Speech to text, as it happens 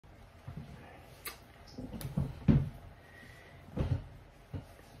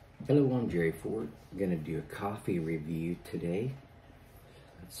Hello, I'm Jerry Ford. I'm going to do a coffee review today.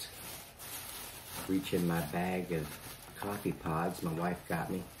 Let's reach in my bag of coffee pods my wife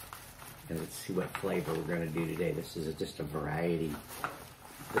got me, and let's see what flavor we're going to do today. This is just a variety.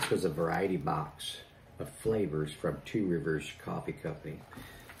 This was a variety box of flavors from Two Rivers Coffee Company.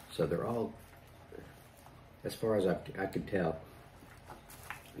 So they're all, as far as I could tell,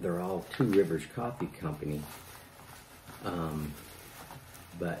 they're all Two Rivers Coffee Company.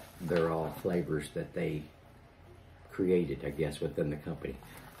 But they're all flavors that they created, I guess, within the company.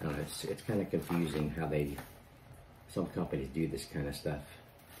 I don't know, it's kind of confusing how some companies do this kind of stuff.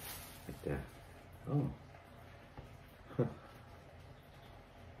 But,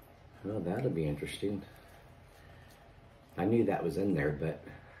 well, that'll be interesting. I knew that was in there, but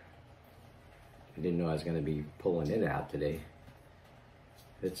I didn't know I was going to be pulling it out today.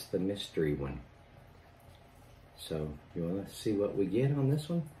 It's the mystery one. So, you want to see what we get on this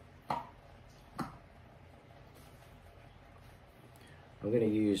one? I'm going to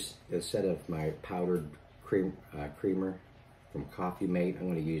use, instead of my powdered creamer from Coffee Mate, I'm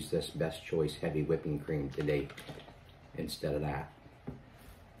going to use this Best Choice Heavy Whipping Cream today instead of that.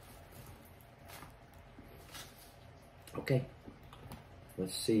 Okay,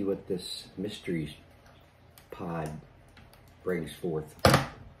 let's see what this mystery pod brings forth.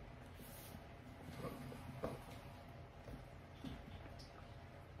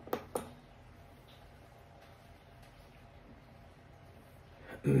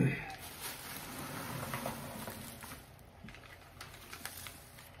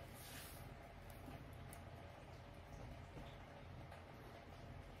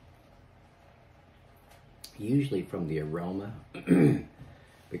 Usually from the aroma,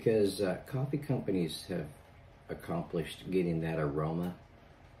 because coffee companies have accomplished getting that aroma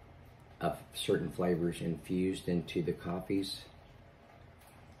of certain flavors infused into the coffees.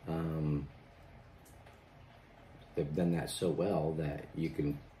 They've done that so well that you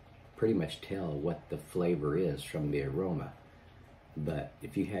can pretty much tell what the flavor is from the aroma. But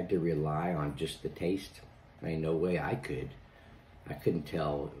if you had to rely on just the taste, I mean, no way I couldn't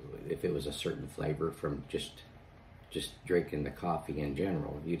tell if it was a certain flavor from just drinking the coffee in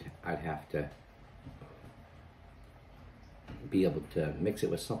general. I'd have to be able to mix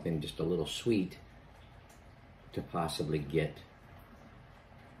it with something just a little sweet to possibly get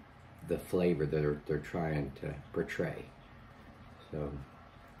the flavor that they're trying to portray. So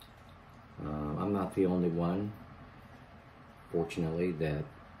I'm not the only one, fortunately, that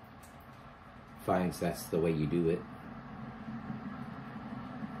finds that's the way you do it.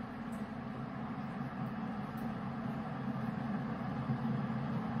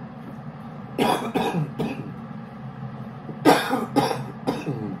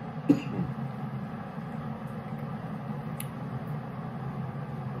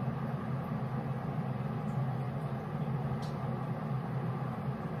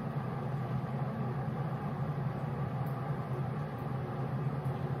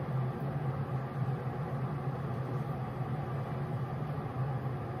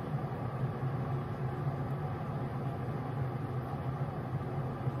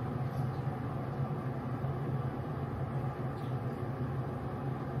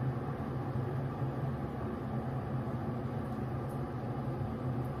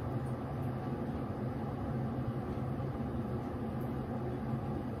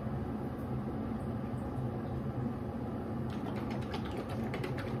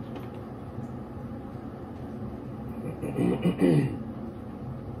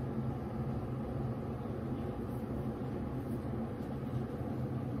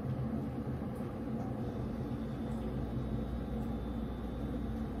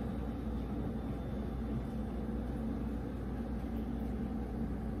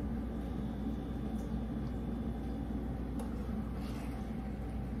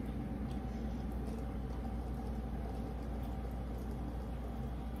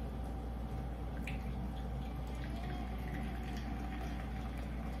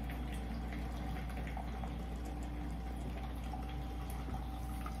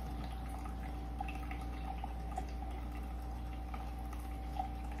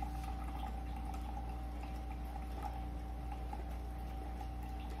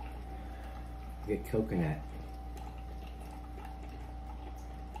 Get coconut.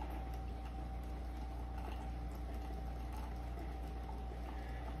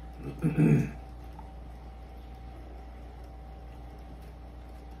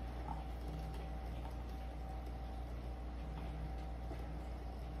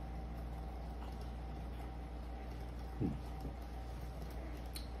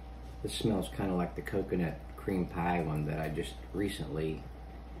 This smells kind of like the coconut cream pie one that I just recently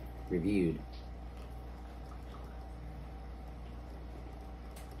reviewed.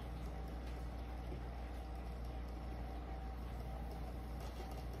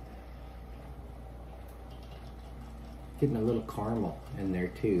 Getting a little caramel in there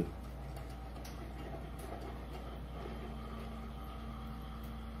too.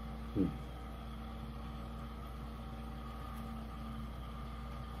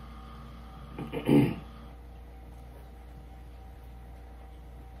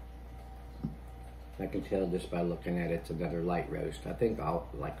 I can tell just by looking at it, it's another light roast. I think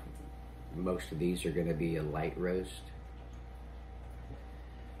like most of these are going to be a light roast.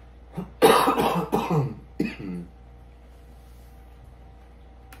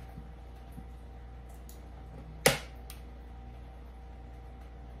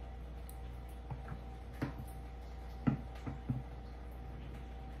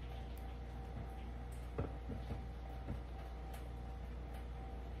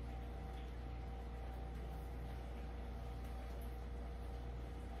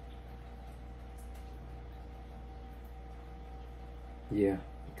 Yeah,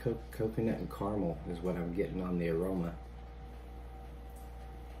 coconut and caramel is what I'm getting on the aroma.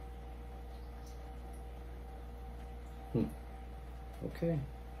 Okay.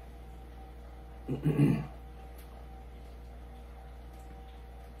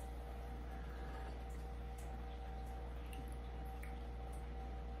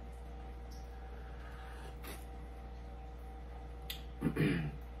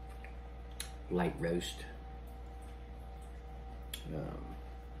 Light roast.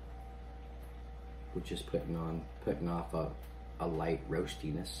 We're just putting off a light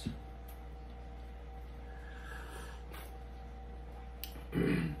roastiness.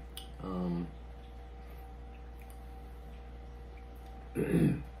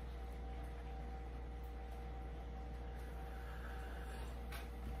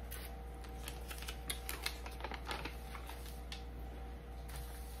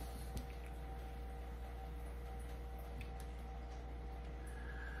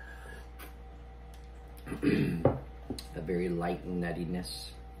 A very light nuttiness.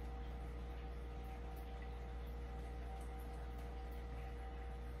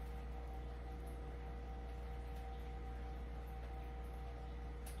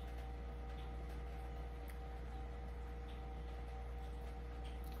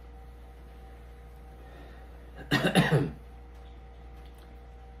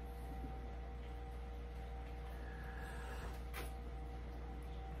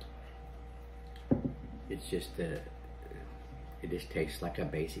 It's just it just tastes like a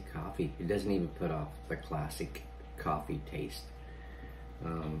basic coffee. It doesn't even put off the classic coffee taste.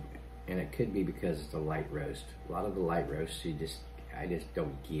 And it could be because it's a light roast. A lot of the light roasts, I just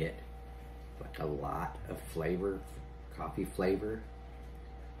don't get like a lot of flavor, coffee flavor.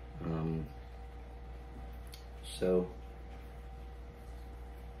 So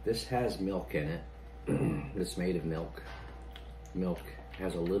this has milk in it. It's made of milk. Milk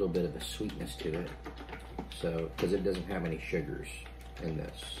has a little bit of a sweetness to it. So, because it doesn't have any sugars in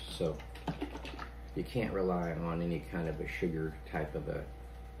this. So you can't rely on any kind of a sugar type of a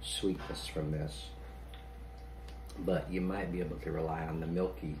sweetness from this. But you might be able to rely on the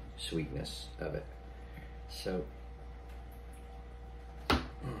milky sweetness of it. So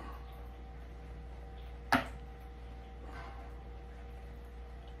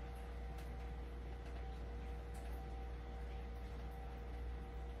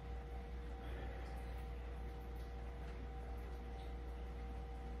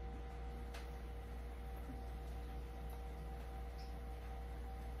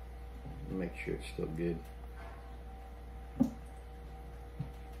make sure it's still good.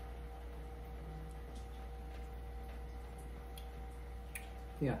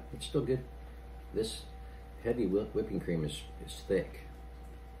 Yeah, it's still good. This heavy whipping cream is thick.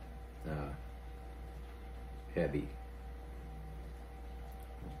 Heavy.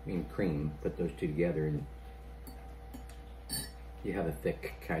 I mean cream, put those two together and you have a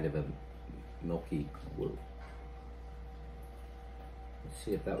thick kind of a milky glue. Let's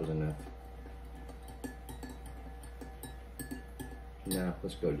see if that was enough. No,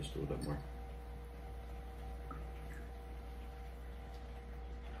 let's go just a little bit more.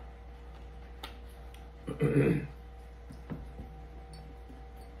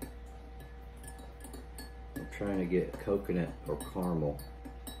 I'm trying to get coconut or caramel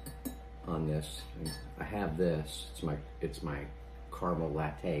on this. I have this. It's my caramel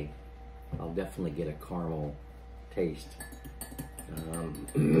latte. I'll definitely get a caramel taste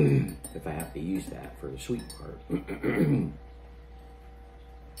if I have to use that for the sweet part.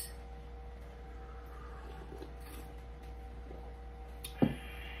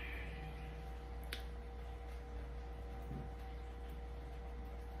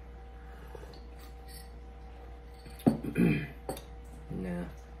 Nah,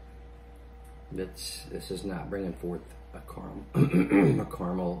 this is not bringing forth a caramel, a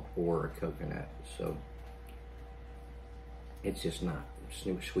caramel or a coconut. So it's just not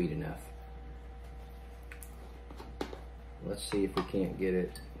sweet enough. Let's see if we can't get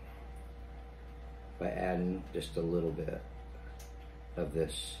it by adding just a little bit of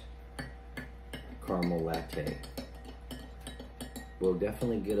this caramel latte. We'll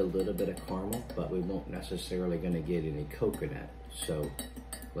definitely get a little bit of caramel, but we won't necessarily going to get any coconut. So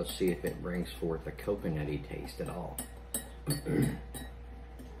let's see if it brings forth a coconutty taste at all.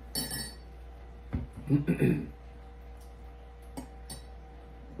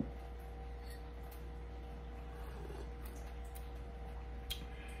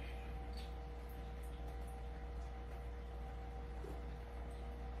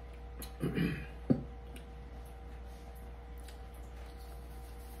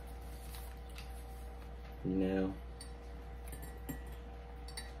 No.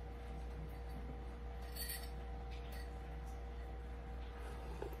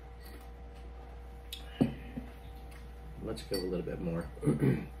 Let's go a little bit more. I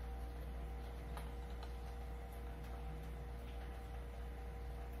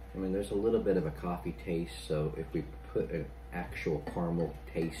mean, there's a little bit of a coffee taste, so if we put an actual caramel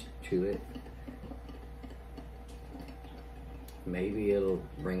taste to it, maybe it'll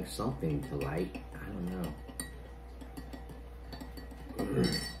bring something to light. I don't know.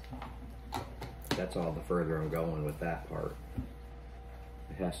 That's all the further I'm going with that part.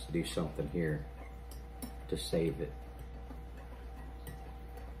 It has to do something here to save it.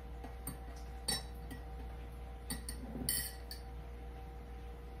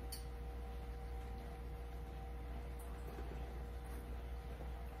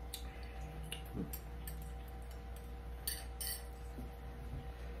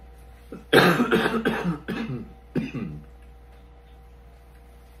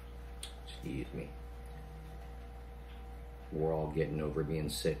 Excuse me. We're all getting over being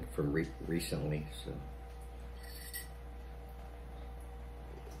sick from recently, so.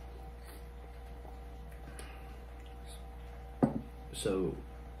 So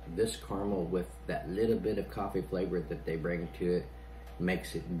this caramel with that little bit of coffee flavor that they bring to it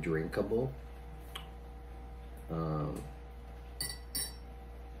makes it drinkable.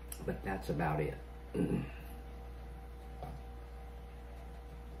 But that's about it.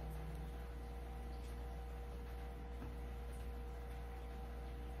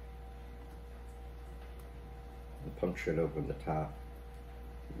 Puncture it over the top.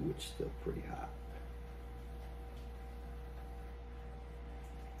 Ooh, it's still pretty hot.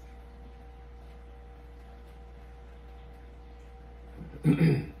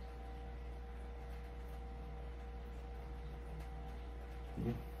 You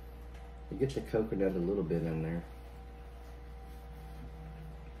get the coconut a little bit in there.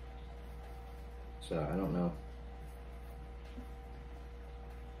 So I don't know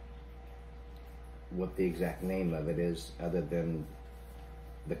what the exact name of it is, other than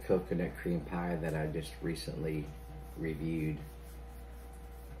the coconut cream pie that I just recently reviewed.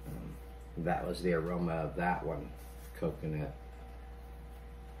 That was the aroma of that one. Coconut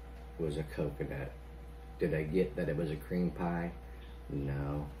was a coconut. Did I get that it was a cream pie?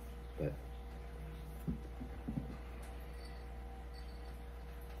 No, but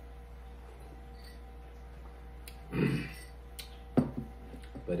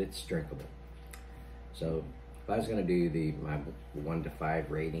but it's drinkable. So if I was going to do my 1 to 5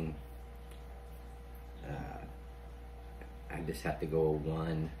 rating, I just have to go a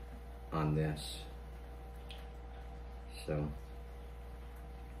 1 on this. So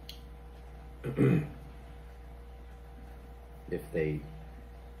if they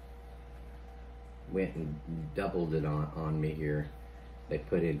went and doubled it on me here, they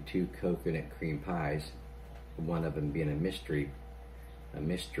put in 2 coconut cream pies, one of them being a mystery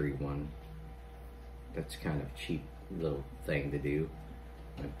one. That's kind of cheap little thing to do.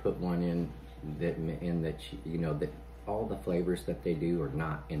 I put one in that you know, that all the flavors that they do are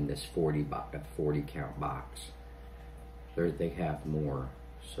not in this 40 count box. They have more,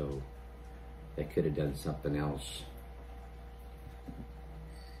 so they could have done something else.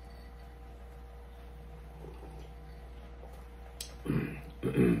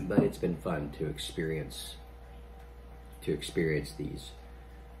 But it's been fun to experience these.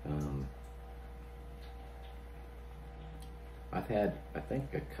 I've had, I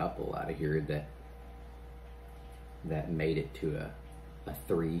think, a couple out of here that made it to a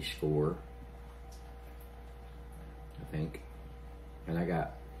 3 score, I think, and I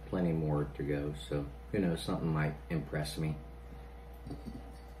got plenty more to go, so who knows, something might impress me.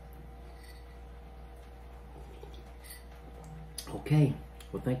 Okay,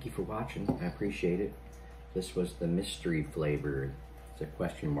 well, thank you for watching. I appreciate it. This was the mystery flavor. It's a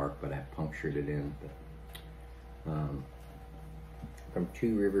question mark, but I punctured it in. But, from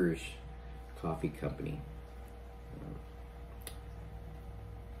Two Rivers Coffee Company.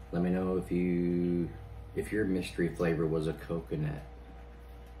 Let me know if your mystery flavor was a coconut.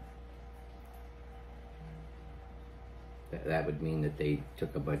 That would mean that they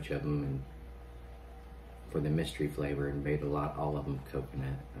took a bunch of them and for the mystery flavor and made all of them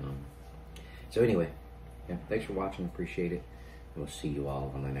coconut. So anyway, yeah, thanks for watching. Appreciate it. We'll see you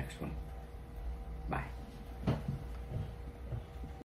all on the next one. Bye.